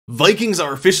Vikings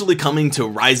are officially coming to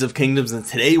Rise of Kingdoms, and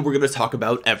today we're going to talk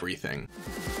about everything.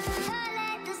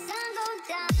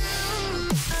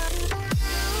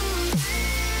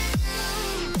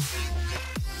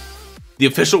 The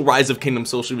official Rise of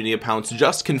Kingdoms social media accounts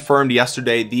just confirmed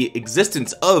yesterday the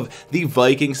existence of the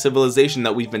Viking civilization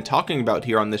that we've been talking about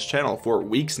here on this channel for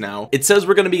weeks now. It says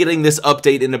we're going to be getting this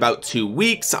update in about 2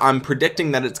 weeks. I'm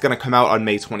predicting that it's going to come out on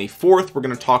May 24th. We're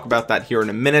going to talk about that here in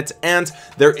a minute, and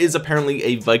there is apparently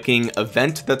a Viking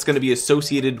event that's going to be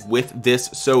associated with this,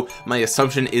 so my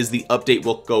assumption is the update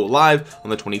will go live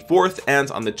on the 24th, and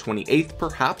on the 28th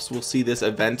perhaps we'll see this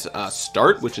event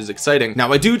start, which is exciting.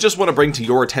 Now I do just want to bring to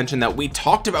your attention that we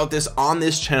talked about this on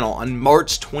this channel on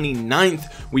March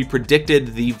 29th. We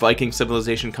predicted the Viking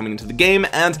civilization coming into the game,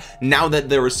 and now that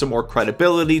there is some more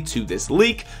credibility to this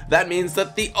leak, that means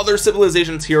that the other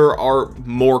civilizations here are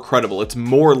more credible. It's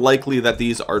more likely that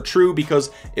these are true,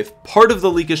 because if part of the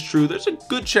leak is true, there's a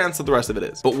good chance that the rest of it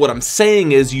is. But what I'm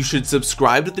saying is you should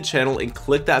subscribe to the channel and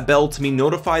click that bell to be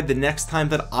notified the next time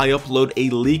that I upload a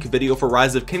leak video for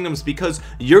Rise of Kingdoms, because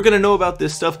you're gonna know about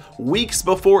this stuff weeks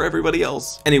before everybody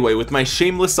else. Anyway, with my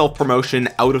shameless self-promotion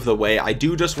out of the way, I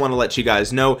do just want to let you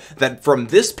guys know that from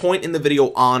this point in the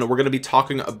video on, we're going to be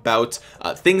talking about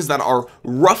things that are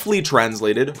roughly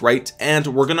translated, right? And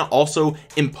we're going to also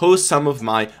impose some of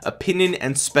my opinion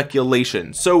and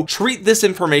speculation. So treat this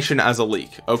information as a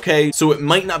leak, okay? So it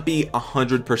might not be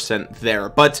 100% there,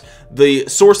 but the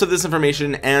source of this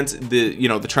information and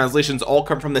the translations all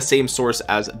come from the same source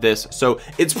as this, so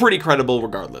it's pretty credible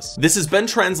regardless. This has been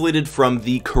translated from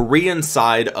the Korean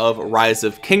side of Rise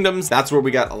of Kingdoms. That's where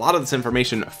we got a lot of this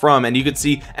information from, and you can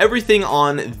see everything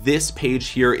on this page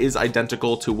here is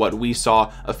identical to what we saw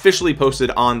officially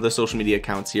posted on the social media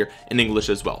accounts here in English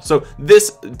as well. So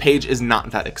this page is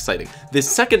not that exciting. This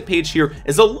second page here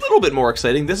is a little bit more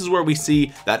exciting. This is where we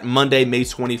see that Monday, May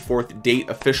 24th date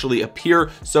officially appear,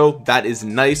 so that is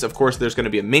nice. Of course, there's going to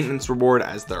be a maintenance reward,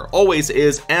 as there always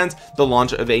is, and the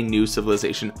launch of a new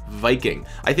civilization, Viking.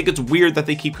 I think it's weird that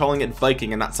they keep calling it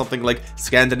Viking and not something like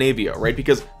Scandinavia, right?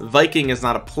 Because Viking is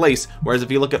not a place, whereas if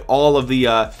you look at all of the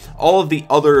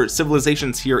other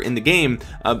civilizations here in the game,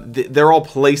 they're all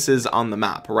places on the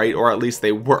map, right? Or at least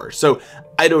they were. So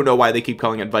I don't know why they keep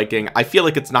calling it Viking. I feel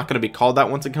like it's not going to be called that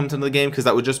once it comes into the game, because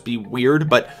that would just be weird.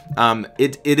 But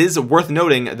it is worth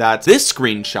noting that this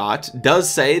screenshot does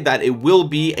say that it will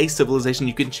be a civilization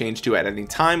you can change to at any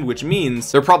time, which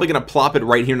means they're probably going to plop it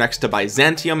right here next to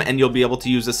Byzantium, and you'll be able to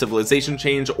use a civilization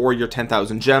change or your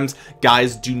 10,000 gems.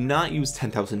 Guys, do not use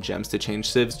 10,000 gems to change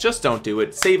civs. Just don't do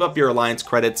it. Save up your alliance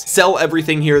credits, sell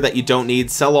everything here that you don't need,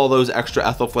 sell all those extra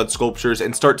Ethelflaed sculptures,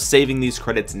 and start saving these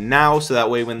credits now, so that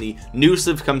way when the new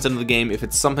civ comes into the game, if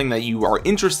it's something that you are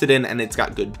interested in and it's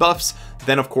got good buffs,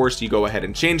 then of course you go ahead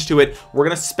and change to it. We're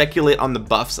going to speculate on the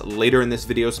buffs later in this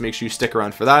video, so make sure you stick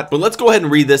around for that. But let's go ahead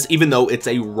and read this, even though it's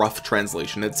a rough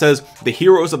translation. It says, the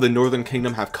heroes of the Northern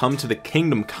Kingdom have come to the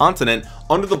Kingdom continent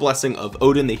under the blessing of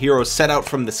Odin. The heroes set out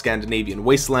from the Scandinavian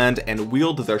wasteland and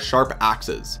wield their sharp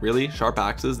axes. Really? Sharp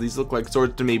axes? These look like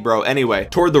swords to me, bro. Anyway,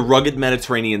 toward the rugged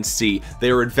Mediterranean Sea. They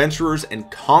are adventurers and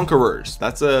conquerors.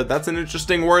 That's an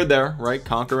interesting word there, right?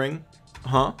 Conquering.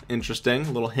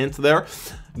 Interesting little hint there.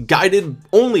 Guided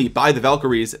only by the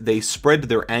Valkyries, they spread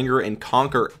their anger and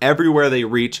conquer everywhere they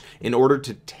reach in order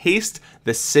to taste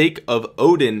the sake of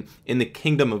Odin in the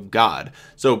kingdom of God.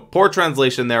 So poor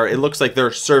translation there. It looks like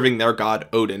they're serving their god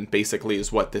Odin, basically,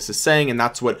 is what this is saying, and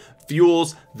that's what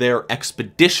fuels their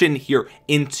expedition here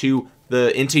into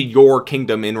your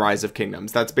kingdom in Rise of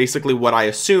Kingdoms. That's basically what I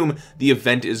assume the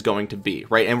event is going to be,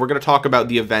 right? And we're going to talk about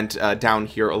the event down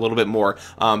here a little bit more,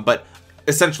 but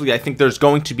essentially I think there's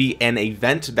going to be an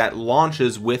event that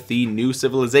launches with the new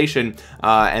civilization,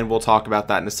 and we'll talk about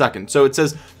that in a second. So it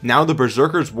says, now the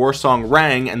Berserkers war song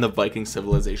rang and the Viking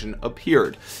civilization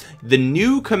appeared. The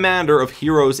new commander of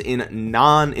heroes in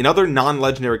other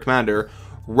non-legendary commander,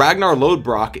 Ragnar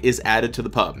Lodbrok, is added to the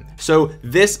pub. So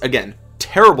this, again,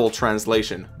 terrible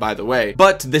translation, by the way,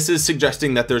 but this is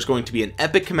suggesting that there's going to be an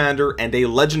epic commander and a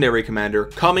legendary commander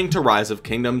coming to Rise of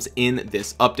Kingdoms in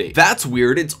this update. That's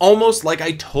weird. It's almost like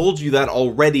I told you that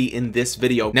already in this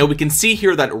video. Now we can see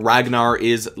here that Ragnar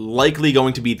is likely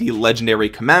going to be the legendary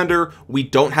commander. We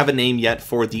don't have a name yet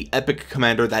for the epic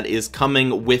commander that is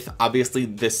coming with, obviously,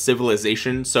 this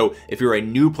civilization. So if you're a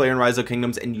new player in Rise of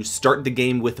Kingdoms and you start the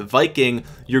game with Viking,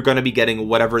 you're going to be getting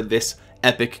whatever this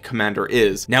epic commander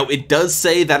is. Now it does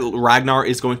say that Ragnar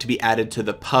is going to be added to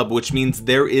the pub, which means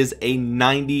there is a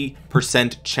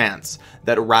 90% chance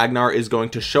that Ragnar is going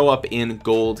to show up in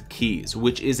gold keys,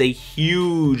 which is a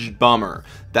huge bummer.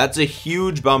 That's a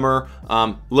huge bummer.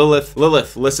 Lilith,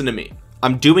 listen to me.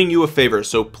 I'm doing you a favor,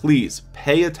 so please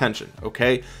pay attention,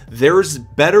 okay? There's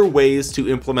better ways to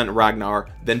implement Ragnar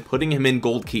than putting him in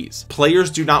gold keys. Players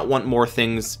do not want more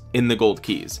things in the gold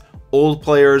keys. Old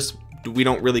players, we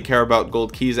don't really care about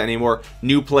gold keys anymore.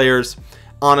 New players,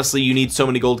 honestly, you need so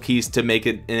many gold keys to make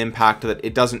it an impact that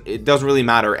it doesn't really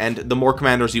matter. And the more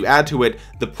commanders you add to it,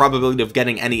 the probability of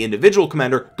getting any individual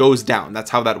commander goes down. That's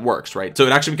how that works, right? So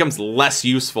it actually becomes less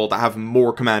useful to have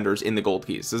more commanders in the gold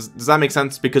keys. Does that make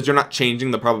sense? Because you're not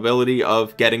changing the probability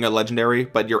of getting a legendary,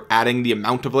 but you're adding the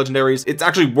amount of legendaries. It's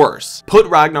actually worse. Put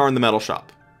Ragnar in the metal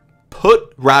shop.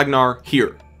 Put Ragnar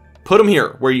here. Put him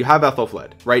here where you have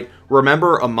Ethelfled, right?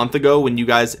 Remember a month ago when you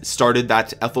guys started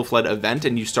that Ethelfled event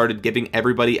and you started giving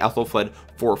everybody Ethelfled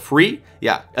for free?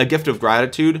 Yeah, a gift of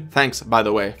gratitude. Thanks, by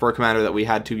the way, for a commander that we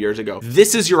had 2 years ago.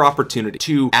 This is your opportunity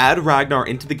to add Ragnar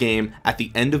into the game at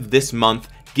the end of this month.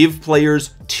 Give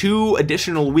players 2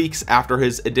 additional weeks after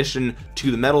his addition to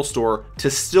the metal store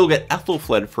to still get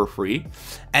Ethelfled for free.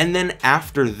 And then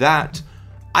after that,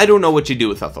 I don't know what you do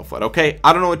with Ethelfled, okay?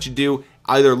 I don't know what you do.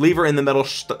 Either leave her in the metal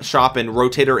shop and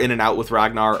rotate her in and out with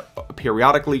Ragnar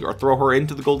periodically, or throw her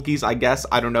into the gold keys, I guess.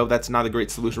 I don't know. That's not a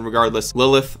great solution regardless.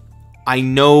 Lilith, I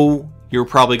know you're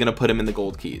probably going to put him in the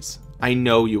gold keys. I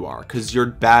know you are, because you're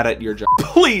bad at your job.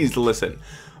 Please listen.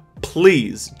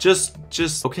 Please. Just,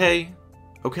 okay.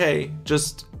 Okay.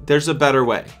 Just, there's a better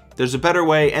way. There's a better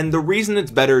way, and the reason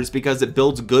it's better is because it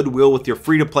builds goodwill with your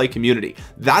free-to-play community.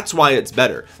 That's why it's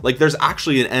better. Like, there's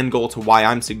actually an end goal to why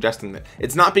I'm suggesting that.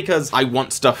 It's not because I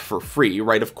want stuff for free,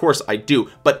 right? Of course I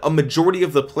do, but a majority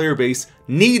of the player base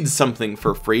needs something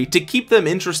for free to keep them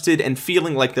interested and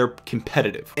feeling like they're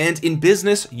competitive. And in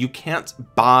business, you can't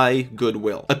buy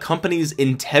goodwill. A company's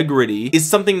integrity is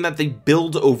something that they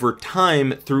build over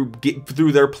time through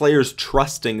their players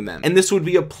trusting them. And this would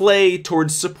be a play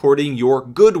towards supporting your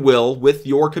goodwill with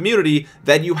your community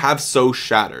that you have so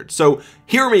shattered. So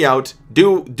hear me out.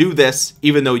 Do this,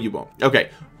 even though you won't.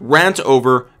 Okay. Rant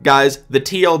over, guys. The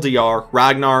TLDR,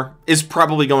 Ragnar is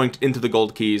probably going into the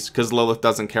gold keys because Lilith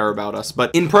doesn't care about us.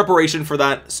 But in preparation for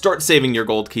that, start saving your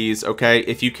gold keys, okay?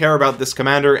 If you care about this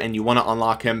commander and you want to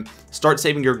unlock him, start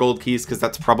saving your gold keys because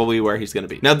that's probably where he's going to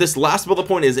be. Now, this last bullet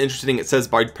point is interesting. It says,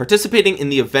 by participating in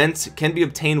the event can be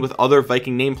obtained with other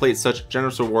Viking nameplates such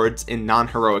generous rewards in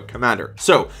non-heroic commander.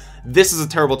 So this is a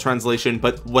terrible translation,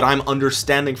 but what I'm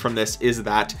understanding from this is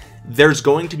that there's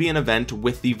going to be an event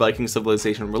with the Viking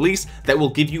Civilization release that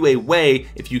will give you a way,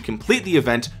 if you complete the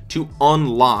event, to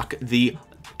unlock the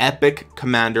epic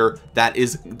commander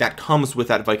that comes with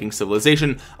that Viking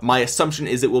Civilization. My assumption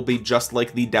is it will be just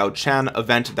like the Dao Chan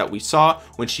event that we saw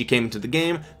when she came into the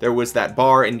game. There was that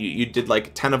bar and you did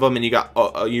like 10 of them, and you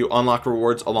got you unlocked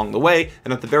rewards along the way,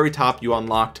 and at the very top you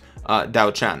unlocked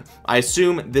Dao Chan. I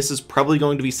assume this is probably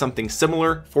going to be something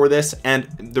similar for this, and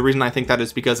the reason I think that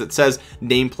is because it says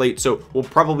nameplate, so we'll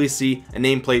probably see a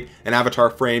nameplate, an avatar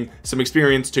frame, some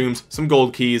experience tombs, some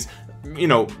gold keys, you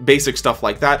know, basic stuff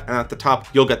like that, and at the top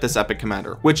you'll get this epic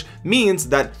commander, which means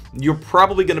that you're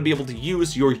probably going to be able to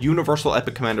use your universal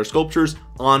epic commander sculptures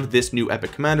on this new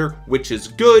epic commander, which is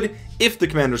good if the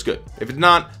commander's good. If it's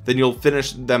not, then you'll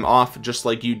finish them off just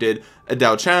like you did a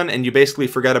Dao Chan, and you basically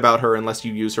forget about her unless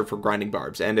you use her for grinding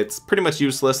barbs, and it's pretty much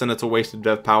useless and it's a waste of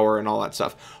dev power and all that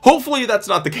stuff. Hopefully that's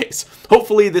not the case.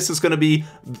 Hopefully this is going to be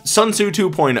Sun Tzu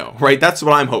 2.0, right? That's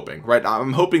what I'm hoping, right?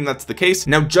 I'm hoping that's the case.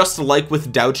 Now, just like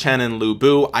with Dao Chan and Lu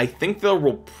Bu, I think there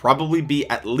will probably be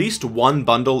at least one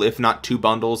bundle, if not 2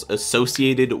 bundles,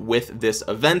 associated with this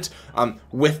event.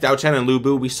 With Dao Chan and Lu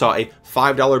Bu, we saw a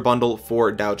 $5 bundle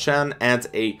for Dao Chan and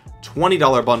a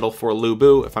 $20 bundle for Lu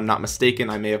Bu. If I'm not mistaken,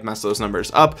 I may have messed those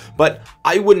numbers up, but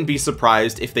I wouldn't be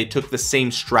surprised if they took the same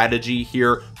strategy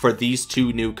here for these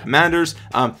 2 new commanders.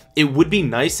 It would be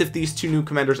nice if these 2 new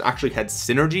commanders actually had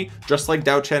synergy, just like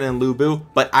Dao Chan and Lu Bu,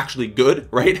 but actually good,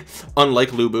 right?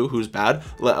 Unlike Lu Bu, who's bad.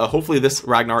 Hopefully this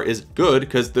Ragnar is good,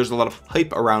 because there's a lot of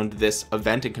hype around this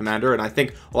event and commander, and I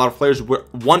think a lot of players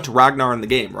want Ragnar in the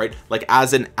game, right? Like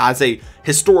as a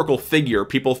historical figure,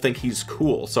 people think he's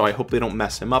cool, so I hope they don't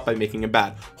mess him up by making him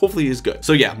bad. Hopefully he's good.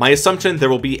 So yeah, my assumption, there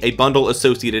will be a bundle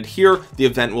associated here. The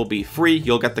event will be free.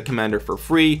 You'll get the commander for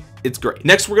free. It's great.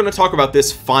 Next, we're going to talk about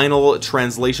this final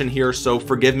translation here, so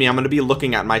forgive me, I'm going to be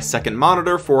looking at my second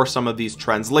monitor for some of these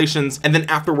translations, and then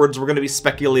afterwards we're going to be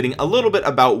speculating a little bit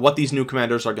about what these new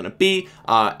commanders are going to be,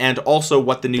 and also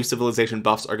what the new civilization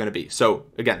buffs are going to be. So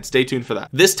again, stay tuned for that.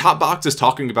 This top box is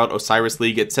talking about Osiris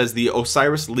League. It says the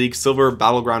Osiris League Silver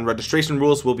Battleground registration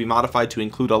rules will be modified to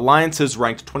include alliances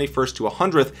ranked 21st to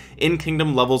 100th in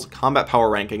Kingdom levels combat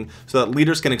power ranking, so that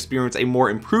leaders can experience a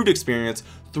more improved experience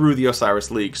through the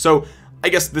Osiris League. So I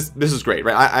guess this is great,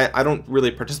 right? I don't really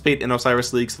participate in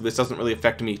Osiris League, so this doesn't really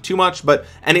affect me too much, but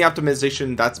any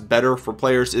optimization that's better for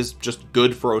players is just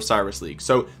good for Osiris League,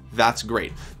 so that's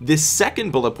great. This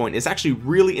second bullet point is actually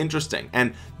really interesting,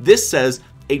 and this says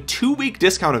a 2-week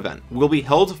discount event will be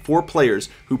held for players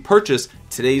who purchase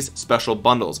today's special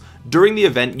bundles. During the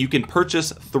event, you can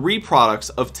purchase 3 products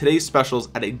of today's specials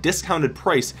at a discounted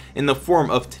price in the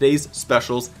form of today's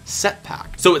specials set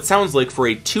pack. So it sounds like for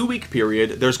a 2-week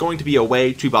period, there's going to be a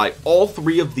way to buy all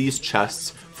 3 of these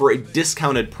chests for a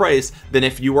discounted price than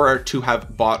if you were to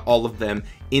have bought all of them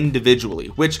individually,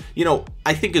 which, you know,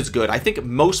 I think is good. I think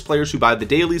most players who buy the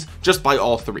dailies just buy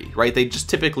all 3, right? They just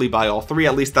typically buy all 3.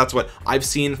 At least that's what I've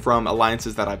seen from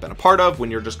alliances that I've been a part of. When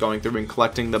you're just going through and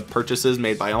collecting the purchases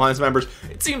made by alliance members,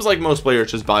 it seems like most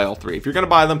players just buy all 3. If you're going to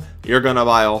buy them, you're going to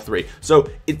buy all 3. So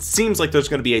it seems like there's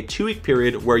going to be a 2-week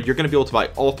period where you're going to be able to buy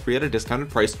all 3 at a discounted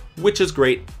price, which is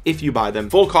great if you buy them.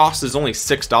 Full cost is only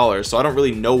 $6, so I don't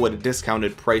really know what a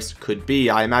discounted price could be.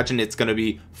 I imagine it's going to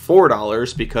be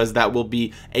 $4 because that will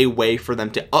be a way for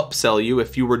them to upsell you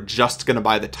if you were just going to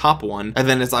buy the top one, and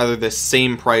then it's either the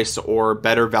same price or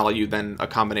better value than a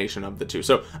combination of the two.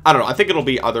 So I don't know, I think it'll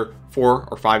be either $4 or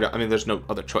 $5. I mean, there's no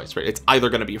other choice, right? It's either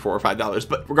going to be $4 or $5,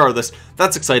 but regardless,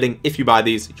 that's exciting. If you buy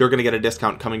these, you're going to get a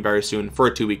discount coming very soon for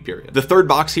a 2-week period. The third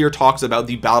box here talks about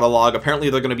the battle log. Apparently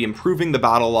they're going to be improving the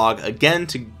battle log again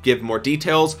to give more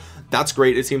details. That's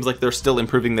great. It seems like they're still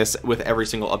improving this with every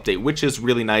single update, which is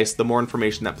really nice. The more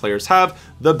information that players have,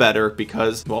 the better,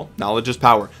 because, well, knowledge is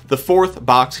power. The fourth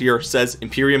box here says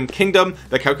Imperium Kingdom.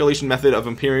 The calculation method of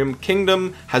Imperium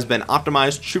Kingdom has been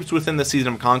optimized. Troops within the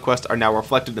Season of Conquest are now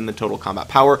reflected in the total combat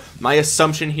power. My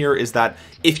assumption here is that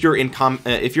if you're in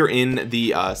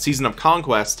the Season of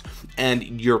Conquest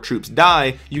and your troops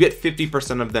die, you get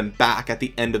 50% of them back at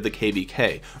the end of the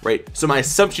KBK, right? So my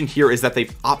assumption here is that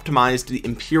they've optimized the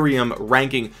Imperium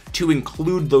ranking to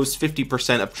include those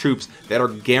 50% of troops that are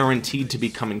guaranteed to be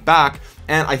coming back,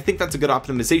 and I think that's a good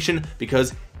optimization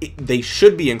because they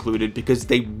should be included because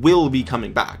they will be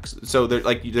coming back. So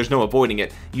there's no avoiding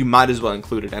it. You might as well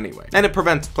include it anyway, and it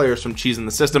prevents players from cheesing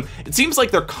the system. It seems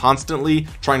like they're constantly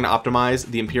trying to optimize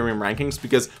the Imperium rankings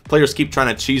because players keep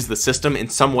trying to cheese the system in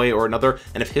some way or another,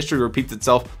 and if history repeats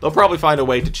itself, they'll probably find a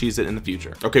way to cheese it in the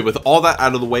future. Okay, with all that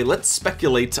out of the way, let's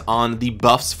speculate on the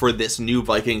buffs for this new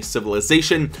Viking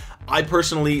civilization. I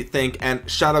personally think, and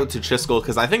shout out to Chisgule,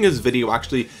 because I think his video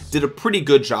actually did a pretty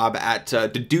good job at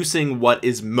deducing what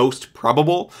is most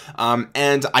probable,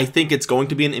 and I think it's going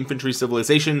to be an infantry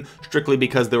civilization strictly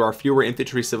because there are fewer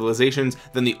infantry civilizations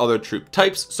than the other troop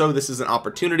types. So this is an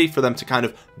opportunity for them to kind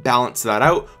of balance that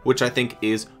out, which I think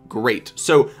is great.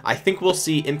 So I think we'll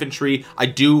see infantry. I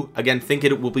do again think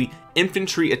it will be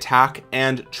infantry attack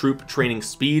and troop training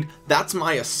speed. That's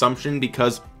my assumption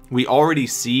because we already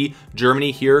see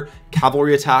Germany here,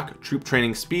 cavalry attack, troop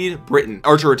training speed, Britain,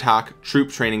 archer attack, troop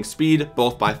training speed,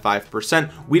 both by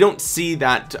 5%. We don't see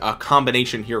that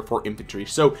combination here for infantry.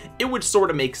 So it would sort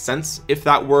of make sense if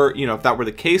that were, if that were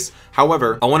the case.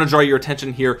 However, I want to draw your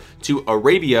attention here to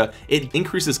Arabia. It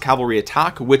increases cavalry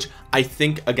attack, which I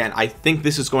think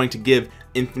this is going to give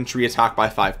infantry attack by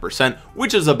 5%,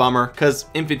 which is a bummer because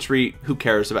infantry, who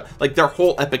cares about, like, their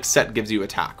whole epic set gives you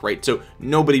attack, right? So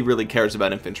nobody really cares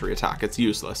about infantry attack. It's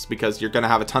useless because you're going to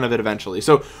have a ton of it eventually.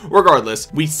 So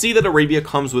regardless, we see that Arabia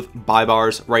comes with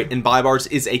Baibars, right? And Baibars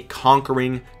is a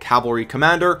conquering cavalry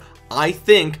commander. I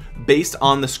think based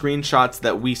on the screenshots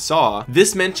that we saw,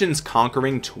 this mentions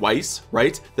conquering twice,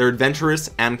 right? They're adventurous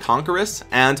and conquerous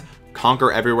and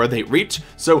conquer everywhere they reach.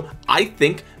 So I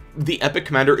think the epic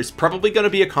commander is probably going to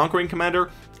be a conquering commander.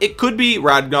 It could be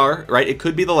Radgar, right? It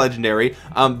could be the legendary,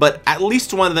 but at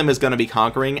least one of them is going to be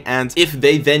conquering. And if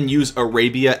they then use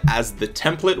Arabia as the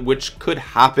template, which could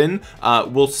happen,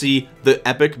 we'll see the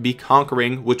epic be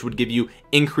conquering, which would give you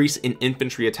increase in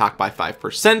infantry attack by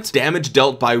 5%, damage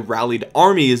dealt by rallied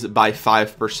armies by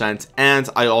 5%, and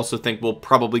I also think we'll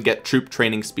probably get troop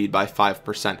training speed by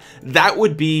 5%. That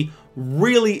would be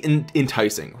really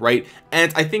enticing, right?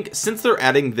 And I think since they're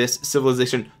adding this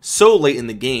civilization so late in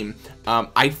the game,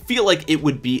 I feel like it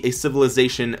would be a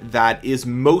civilization that is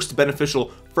most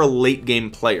beneficial for late game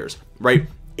players, right?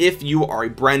 If you are a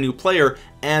brand new player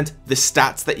and the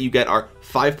stats that you get are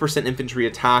 5% infantry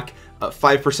attack,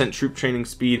 5% troop training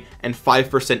speed, and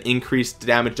 5% increased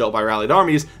damage dealt by rallied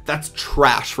armies, that's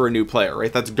trash for a new player,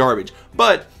 right? That's garbage.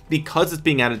 But because it's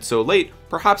being added so late,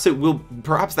 perhaps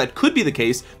that could be the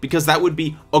case, because that would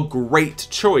be a great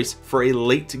choice for a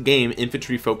late game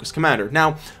infantry focused commander.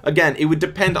 Now, again, it would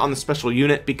depend on the special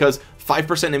unit, because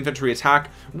 5% infantry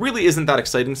attack really isn't that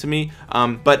exciting to me.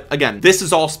 But again, this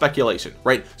is all speculation,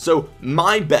 right? So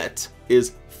my bet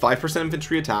is 5%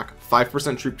 infantry attack,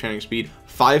 5% troop training speed,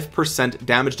 5%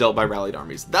 damage dealt by rallied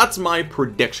armies. That's my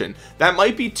prediction. That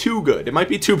might be too good, it might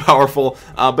be too powerful,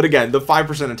 but again, the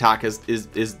 5% attack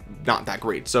is not that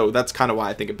great, so that's kind of why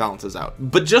I think it balances out.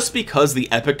 But just because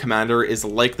the epic commander is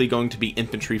likely going to be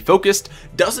infantry focused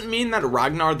doesn't mean that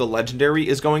Ragnar the legendary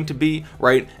is going to be,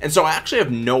 right? And so I actually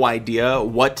have no idea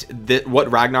what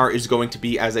Ragnar is going to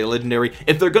be as a legendary.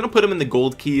 If they're going to put him in the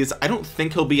gold keys, I don't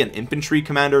think he'll be an infantry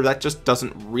commander. That just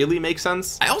doesn't really make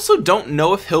sense. I also don't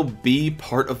know if he'll be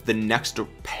part of the next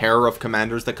pair of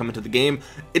commanders that come into the game.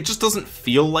 It just doesn't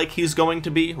feel like he's going to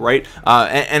be, right?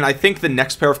 And I think the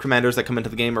next pair of commanders that come into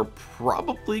the game are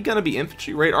probably gonna be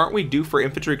infantry, right? Aren't we due for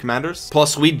infantry commanders?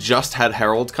 Plus we just had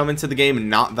Harold come into the game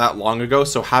not that long ago,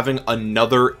 so having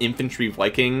another infantry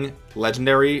Viking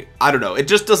legendary, I don't know, it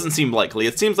just doesn't seem likely.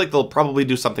 It seems like they'll probably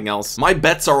do something else. My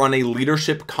bets are on a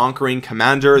leadership conquering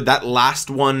commander. That last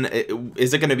one,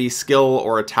 is it going to be skill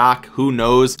or attack? Who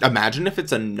knows? Imagine if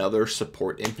it's another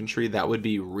support infantry. That would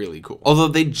be really cool. Although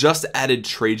they just added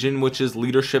Trajan, which is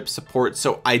leadership support,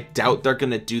 so I doubt they're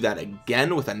going to do that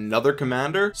again with another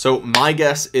commander. So my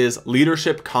guess is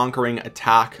leadership conquering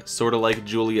attack, sort of like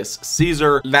Julius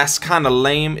Caesar. That's kind of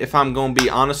lame, if I'm going to be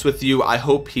honest with you. I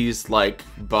hope he's like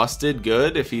busted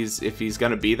good if he's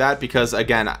gonna be that, because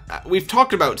again, we've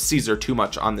talked about Caesar too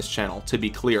much on this channel, to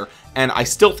be clear, and I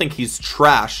still think he's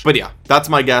trash. But yeah, that's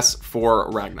my guess for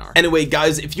Ragnar. Anyway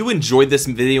guys, if you enjoyed this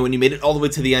video and you made it all the way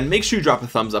to the end, make sure you drop a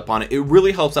thumbs up on it. It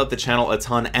really helps out the channel a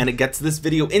ton, and it gets this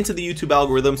video into the YouTube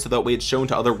algorithm so that way it's shown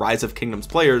to other Rise of Kingdoms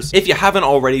players. If you haven't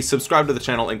already, subscribe to the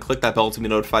channel and click that bell to be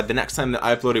notified the next time that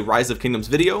I upload a Rise of Kingdoms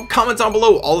video. Comment down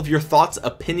below all of your thoughts,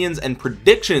 opinions, and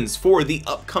predictions for the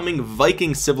upcoming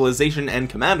Viking civilization and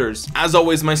commanders. As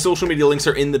always, my social media links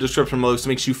are in the description below, so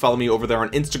make sure you follow me over there on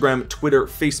Instagram, Twitter,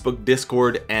 Facebook,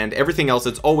 Discord, and everything else.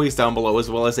 It's always down below, as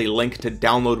well as a link to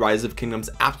download Rise of Kingdoms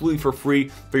absolutely for free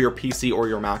for your PC or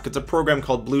your Mac. It's a program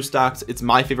called BlueStacks. It's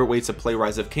my favorite way to play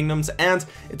Rise of Kingdoms, and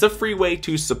it's a free way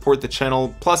to support the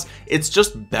channel. Plus, it's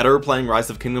just better playing Rise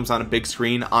of Kingdoms on a big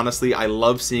screen. Honestly, I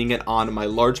love seeing it on my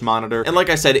large monitor, and like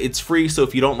I said, it's free, so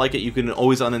if you don't like it, you can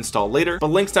always uninstall later, but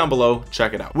links down below,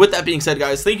 check it out. With that being said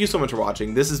guys, thank you so much for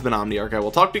watching. This has been Omniarch. I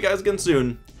will talk to you guys again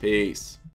soon. Peace.